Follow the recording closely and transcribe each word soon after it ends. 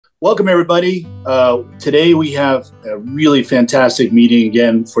Welcome, everybody. Today we have a really fantastic meeting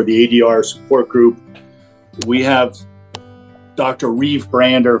again for the ADR support group. We have Dr. Reve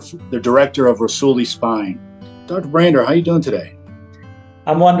Brander, the director of Rasuli Spine. Dr. Brander, how are you doing today?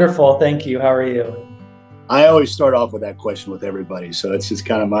 I'm wonderful. Thank you. How are you? I always start off with that question with everybody, so it's just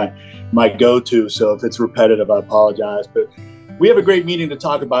kind of my go-to. So if it's repetitive, I apologize. But we have a great meeting to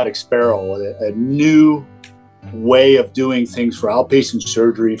talk about Exparel, a new way of doing things for outpatient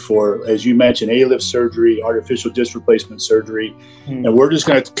surgery for, as you mentioned, ALIF surgery, artificial disc replacement surgery. And we're just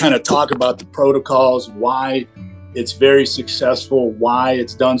going to kind of talk about the protocols, why it's very successful, why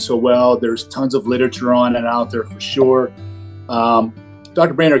it's done so well. There's tons of literature on it out there for sure.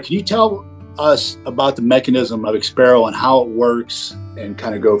 Dr. Brander, can you tell us about the mechanism of Exparel and how it works and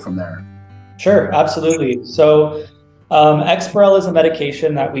kind of go from there? Sure, absolutely. So Exparel is a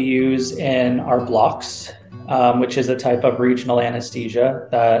medication that we use in our blocks, which is a type of regional anesthesia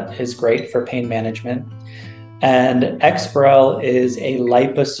that is great for pain management. And Exparel is a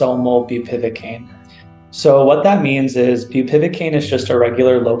liposomal bupivacaine. So what that means is bupivacaine is just a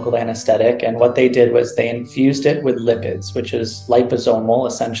regular local anesthetic. And what they did was they infused it with lipids, which is liposomal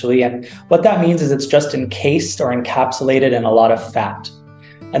essentially. And what that means is it's just encased or encapsulated in a lot of fat.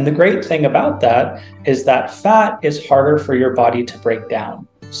 And the great thing about that is that fat is harder for your body to break down.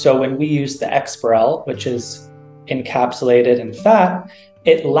 So when we use the Exparel, which is encapsulated in fat,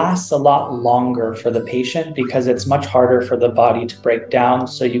 it lasts a lot longer for the patient because it's much harder for the body to break down.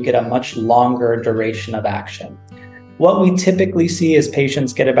 So you get a much longer duration of action. What we typically see is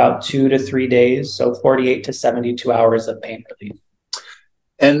patients get about 2 to 3 days, so 48 to 72 hours of pain relief.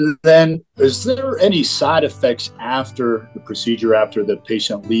 And then is there any side effects after the procedure, after the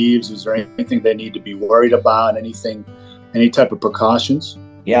patient leaves? Is there anything they need to be worried about? Any type of precautions?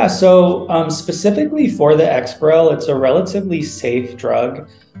 Yeah, so specifically for the Exparel, it's a relatively safe drug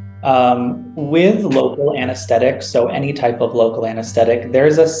with local anesthetics. So any type of local anesthetic,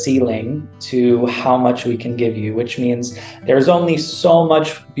 there's a ceiling to how much we can give you, which means there's only so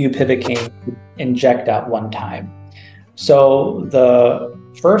much bupivacaine to inject at one time. So the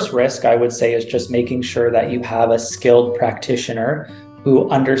first risk, I would say, is just making sure that you have a skilled practitioner who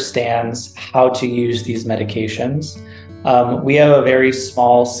understands how to use these medications. We have a very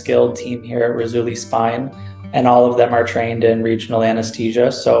small skilled team here at Rasuli Spine, and all of them are trained in regional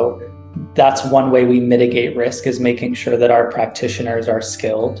anesthesia. So that's one way we mitigate risk, is making sure that our practitioners are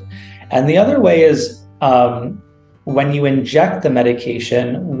skilled. And the other way is when you inject the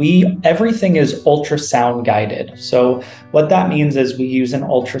medication, everything is ultrasound guided. So what that means is we use an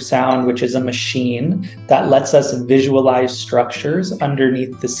ultrasound, which is a machine that lets us visualize structures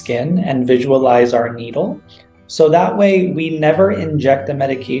underneath the skin and visualize our needle. So that way we never inject the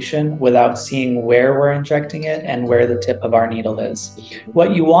medication without seeing where we're injecting it and where the tip of our needle is.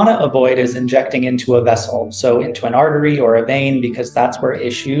 What you want to avoid is injecting into a vessel, so into an artery or a vein, because that's where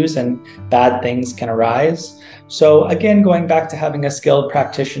issues and bad things can arise. So again, going back to having a skilled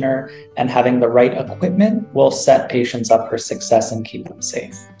practitioner and having the right equipment will set patients up for success and keep them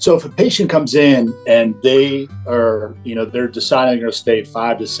safe. So if a patient comes in and they are, they're deciding they're going to stay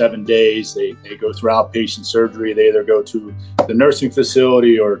 5 to 7 days, they go through outpatient surgery, they either go to the nursing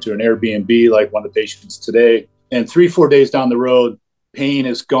facility or to an Airbnb like one of the patients today, and 3-4 days down the road, pain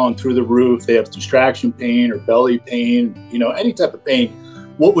has gone through the roof, they have distraction pain or belly pain, any type of pain.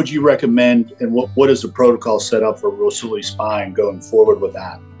 What would you recommend, and what is the protocol set up for Rasuli Spine going forward with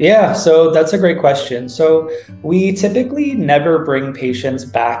that? Yeah, so that's a great question. So we typically never bring patients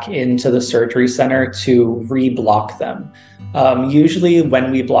back into the surgery center to re-block them. Usually when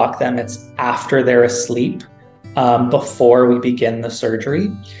we block them, it's after they're asleep, before we begin the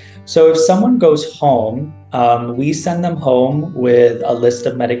surgery. So if someone goes home, we send them home with a list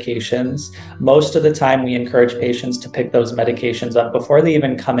of medications. Most of the time, we encourage patients to pick those medications up before they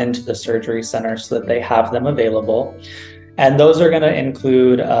even come into the surgery center so that they have them available. And those are going to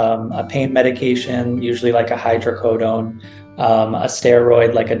include a pain medication, usually like a hydrocodone, a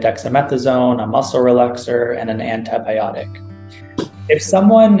steroid like a dexamethasone, a muscle relaxer, and an antibiotic. If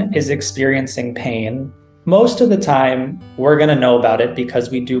someone is experiencing pain, most of the time, we're going to know about it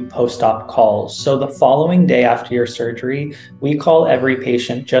because we do post-op calls. So the following day after your surgery, we call every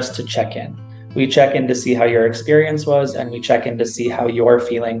patient just to check in. We check in to see how your experience was, and we check in to see how you're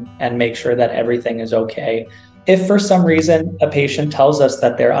feeling and make sure that everything is okay. If for some reason a patient tells us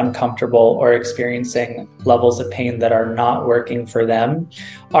that they're uncomfortable or experiencing levels of pain that are not working for them,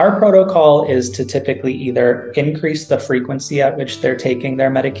 our protocol is to typically either increase the frequency at which they're taking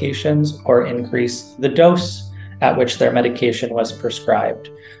their medications or increase the dose at which their medication was prescribed.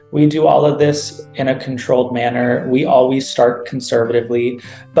 We do all of this in a controlled manner. We always start conservatively,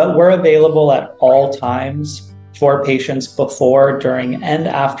 but we're available at all times for patients before, during, and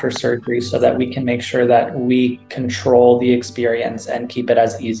after surgery so that we can make sure that we control the experience and keep it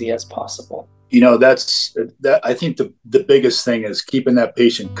as easy as possible. You know, I think the biggest thing is keeping that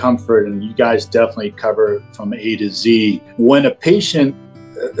patient comfort, and you guys definitely cover it from A to Z. When a patient,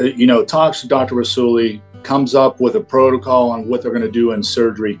 talks to Dr. Rassouli, comes up with a protocol on what they're going to do in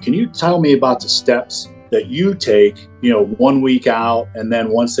surgery, can you tell me about the steps that you take, 1 week out, and then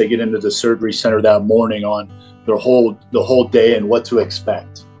once they get into the surgery center that morning on the whole day and what to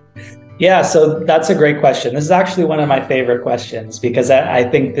expect? Yeah, so that's a great question. This is actually one of my favorite questions because I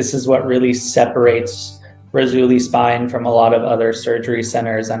think this is what really separates Rassouli Spine from a lot of other surgery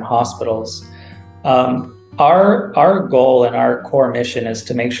centers and hospitals. Our goal and our core mission is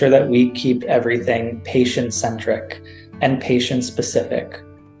to make sure that we keep everything patient-centric and patient-specific.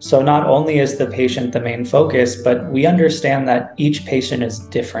 So not only is the patient the main focus, but we understand that each patient is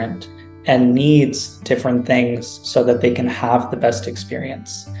different and needs different things so that they can have the best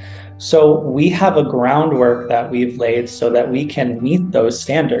experience. So we have a groundwork that we've laid so that we can meet those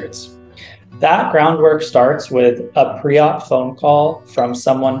standards. That groundwork starts with a pre-op phone call from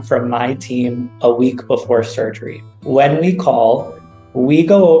someone from my team a week before surgery. When we call, we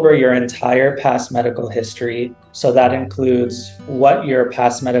go over your entire past medical history. So that includes what your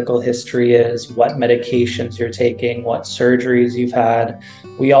past medical history is, what medications you're taking, what surgeries you've had.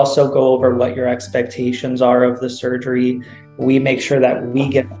 We also go over what your expectations are of the surgery. We make sure that we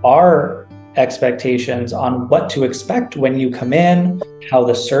get our expectations on what to expect when you come in, how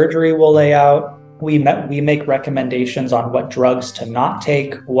the surgery will lay out. We make recommendations on what drugs to not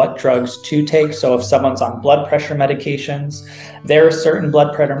take, what drugs to take. So if someone's on blood pressure medications, there are certain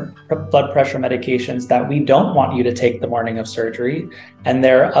blood pressure medications that we don't want you to take the morning of surgery. And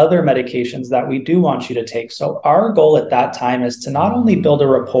there are other medications that we do want you to take. So our goal at that time is to not only build a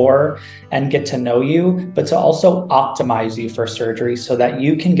rapport and get to know you, but to also optimize you for surgery so that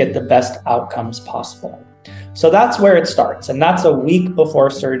you can get the best outcomes possible. So that's where it starts, and that's a week before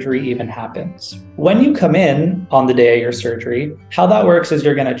surgery even happens. When you come in on the day of your surgery, how that works is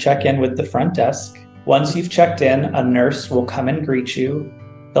you're going to check in with the front desk. Once you've checked in, a nurse will come and greet you.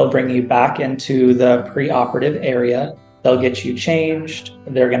 They'll bring you back into the pre-operative area. They'll get you changed.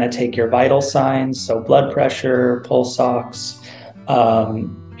 They're going to take your vital signs, so blood pressure, pulse ox,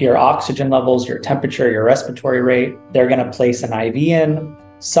 your oxygen levels, your temperature, your respiratory rate. They're going to place an IV in.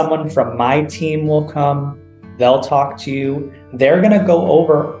 Someone from my team will come. They'll talk to you. They're going to go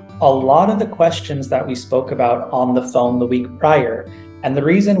over a lot of the questions that we spoke about on the phone the week prior. And the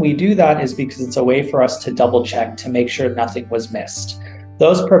reason we do that is because it's a way for us to double check to make sure nothing was missed.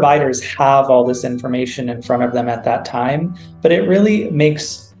 Those providers have all this information in front of them at that time, but it really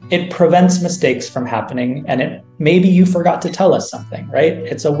prevents mistakes from happening. And maybe you forgot to tell us something, right?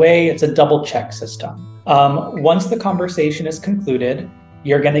 It's a double check system. Once the conversation is concluded,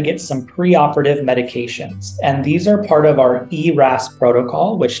 you're going to get some pre-operative medications. And these are part of our ERAS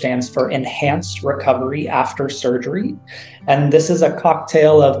protocol, which stands for Enhanced Recovery After Surgery. And this is a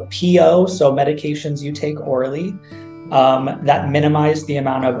cocktail of PO, so medications you take orally, that minimize the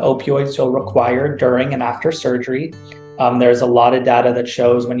amount of opioids you'll require during and after surgery. There's a lot of data that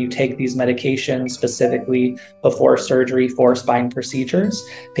shows when you take these medications specifically before surgery for spine procedures,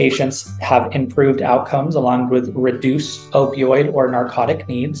 patients have improved outcomes along with reduced opioid or narcotic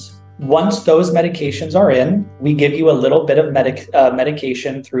needs. Once those medications are in, we give you a little bit of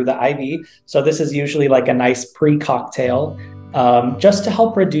medication through the IV. So this is usually like a nice pre-cocktail just to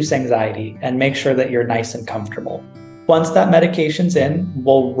help reduce anxiety and make sure that you're nice and comfortable. Once that medication's in,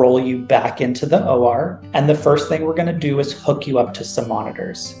 we'll roll you back into the OR. And the first thing we're going to do is hook you up to some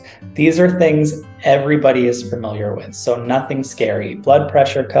monitors. These are things everybody is familiar with, so nothing scary. Blood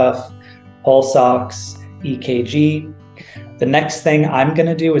pressure cuff, pulse ox, EKG. The next thing I'm going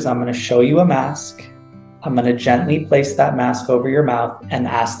to do is I'm going to show you a mask. I'm going to gently place that mask over your mouth and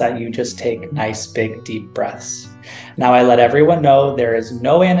ask that you just take nice, big, deep breaths. Now, I let everyone know there is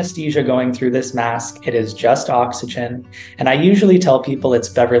no anesthesia going through this mask. It is just oxygen. And I usually tell people it's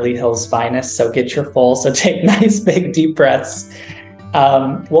Beverly Hills finest, so get your full, so take nice, big, deep breaths.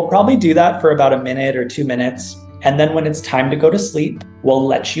 We'll probably do that for about a minute or 2 minutes. And then when it's time to go to sleep, we'll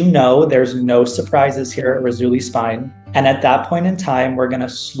let you know there's no surprises here at Rassouli Spine. And at that point in time, we're going to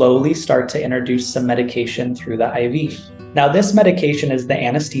slowly start to introduce some medication through the IV. Now, this medication is the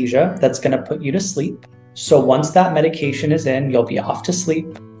anesthesia that's going to put you to sleep. So once that medication is in, you'll be off to sleep.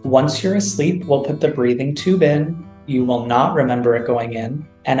 Once you're asleep, we'll put the breathing tube in. You will not remember it going in.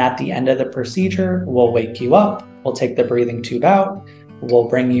 And at the end of the procedure, we'll wake you up. We'll take the breathing tube out. We'll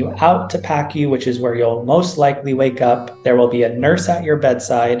bring you out to pack you, which is where you'll most likely wake up. There will be a nurse at your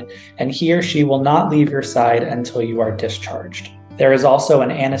bedside, and he or she will not leave your side until you are discharged. There is also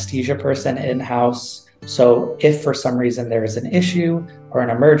an anesthesia person in-house. So if for some reason there is an issue or an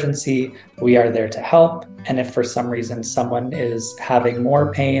emergency, we are there to help. And if for some reason someone is having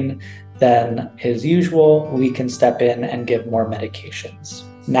more pain than is usual, we can step in and give more medications.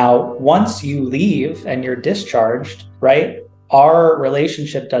 Now, once you leave and you're discharged, right, our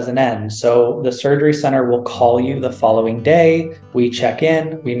relationship doesn't end. So the surgery center will call you the following day. We check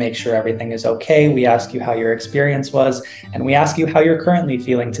in, we make sure everything is okay. We ask you how your experience was, and we ask you how you're currently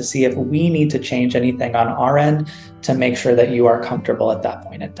feeling to see if we need to change anything on our end to make sure that you are comfortable at that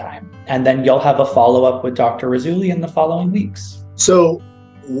point in time. And then you'll have a follow-up with Dr. Razzulli in the following weeks. So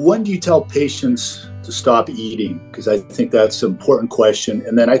when do you tell patients to stop eating? Because I think that's an important question.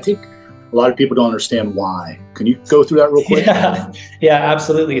 And then I think a lot of people don't understand why. Can you go through that real quick? Yeah,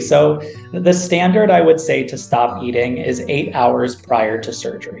 absolutely. So the standard I would say to stop eating is 8 hours prior to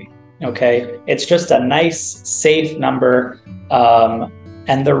surgery. Okay. It's just a nice, safe number.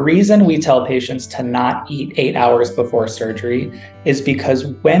 And the reason we tell patients to not eat 8 hours before surgery is because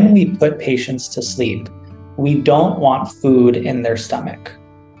when we put patients to sleep, we don't want food in their stomach.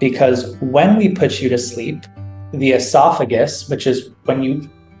 Because when we put you to sleep, the esophagus, which is when you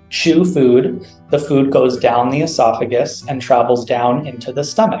chew food, the food goes down the esophagus and travels down into the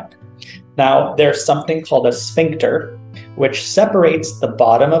stomach. Now, there's something called a sphincter, which separates the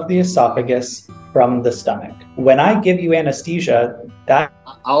bottom of the esophagus from the stomach. When I give you anesthesia, that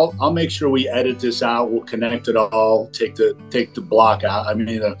I'll make sure we edit this out. We'll connect it all. Take the block out. I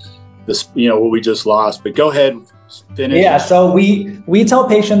mean, this what we just lost. But go ahead, finish. Yeah. So we tell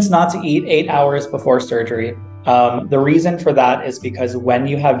patients not to eat 8 hours before surgery. The reason for that is because when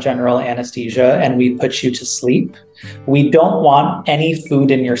you have general anesthesia and we put you to sleep, we don't want any food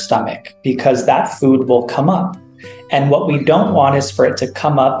in your stomach because that food will come up. And what we don't want is for it to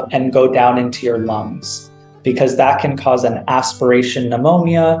come up and go down into your lungs, because that can cause an aspiration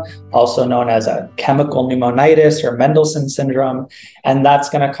pneumonia, also known as a chemical pneumonitis or Mendelssohn syndrome. And that's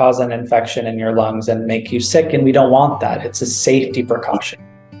going to cause an infection in your lungs and make you sick. And we don't want that. It's a safety precaution.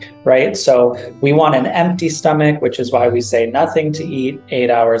 Right? So we want an empty stomach, which is why we say nothing to eat 8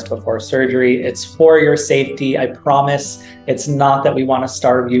 hours before surgery. It's for your safety. I promise it's not that we want to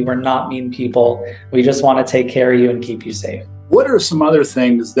starve you. We're not mean people. We just want to take care of you and keep you safe. What are some other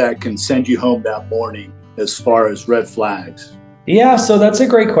things that can send you home that morning as far as red flags? Yeah, so that's a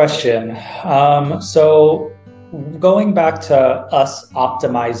great question. So going back to us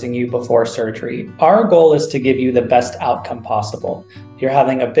optimizing you before surgery, our goal is to give you the best outcome possible. You're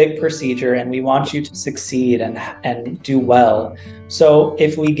having a big procedure and we want you to succeed and do well. So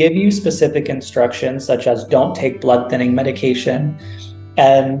if we give you specific instructions, such as don't take blood thinning medication,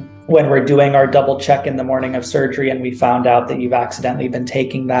 and when we're doing our double check in the morning of surgery and we found out that you've accidentally been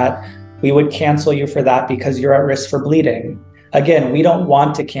taking that, we would cancel you for that because you're at risk for bleeding. Again, we don't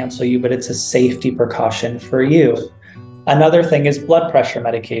want to cancel you, but it's a safety precaution for you. Another thing is blood pressure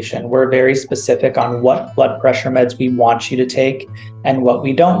medication. We're very specific on what blood pressure meds we want you to take and what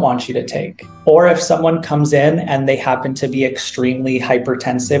we don't want you to take. Or if someone comes in and they happen to be extremely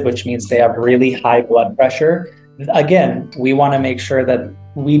hypertensive, which means they have really high blood pressure, again, we want to make sure that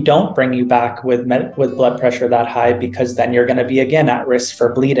we don't bring you back with blood pressure that high, because then you're going to be again at risk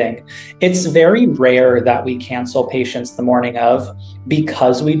for bleeding. It's very rare that we cancel patients the morning of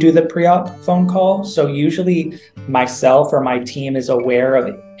because we do the pre-op phone call. So usually myself or my team is aware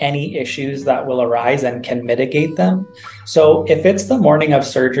of any issues that will arise and can mitigate them. So if it's the morning of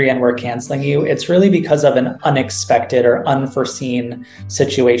surgery and we're canceling you, it's really because of an unexpected or unforeseen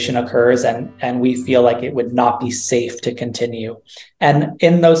situation occurs and we feel like it would not be safe to continue. And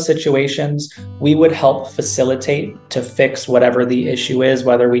in those situations, we would help facilitate to fix whatever the issue is,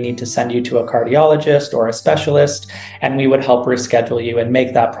 whether we need to send you to a cardiologist or a specialist, and we would help reschedule you and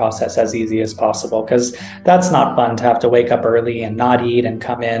make that process as easy as possible, because that's not fun to have to wake up early and not eat and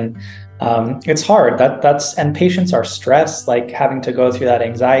come in. It's hard. And patients are stressed, like having to go through that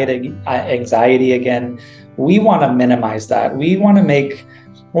anxiety again. We want to minimize that. We want to make,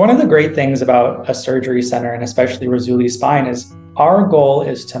 one of the great things about a surgery center, and especially Razzulli Spine, is our goal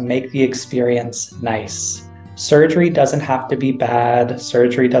is to make the experience nice. Surgery doesn't have to be bad.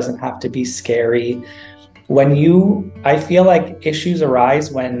 Surgery doesn't have to be scary. I feel like issues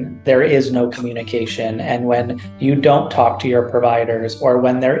arise when there is no communication and when you don't talk to your providers, or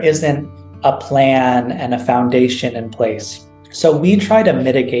when there isn't a plan and a foundation in place. So we try to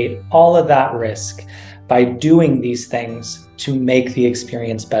mitigate all of that risk by doing these things to make the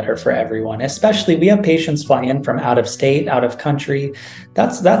experience better for everyone. Especially, we have patients fly in from out of state, out of country.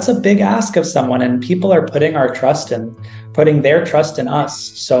 That's a big ask of someone, and people are putting their trust in us.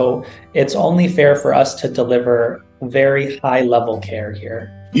 So it's only fair for us to deliver very high level care here.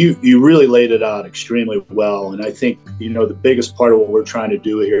 You really laid it out extremely well. And I think, the biggest part of what we're trying to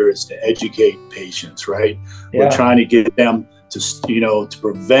do here is to educate patients, right? Yeah. We're trying to get them to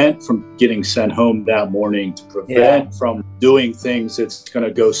prevent from getting sent home that morning, to prevent from doing things that's going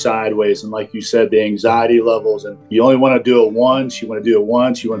to go sideways. And like you said, the anxiety levels, and you only want to do it once, you want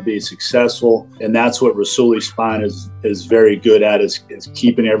to be successful. And that's what Rasuli Spine is very good at, is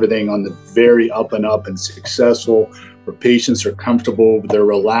keeping everything on the very up and up and successful, where patients are comfortable, they're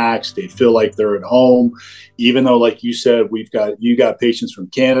relaxed, they feel like they're at home. Even though, like you said, you got patients from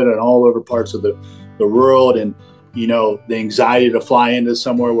Canada and all over parts of the world, and the anxiety to fly into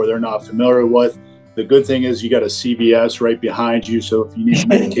somewhere where they're not familiar with. The good thing is you got a CVS right behind you, so if you need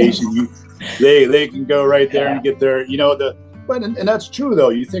medication, they can go right there and get their, and that's true though.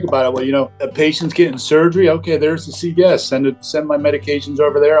 You think about it, a patient's getting surgery. Okay, there's the CVS. Send my medications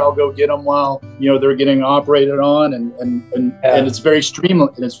over there. I'll go get them while they're getting operated on, and it's very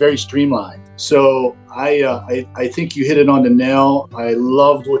streamlined. So I think you hit it on the nail. I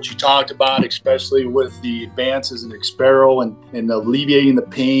loved what you talked about, especially with the advances in Exparel and alleviating the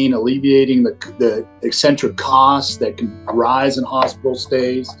pain, alleviating the eccentric costs that can arise in hospital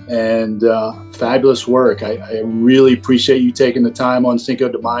stays, and fabulous work. I really appreciate you taking the time on Cinco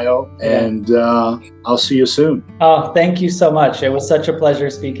de Mayo, and I'll see you soon. Oh, thank you so much. It was such a pleasure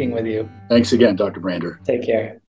speaking with you. Thanks again, Dr. Brander. Take care.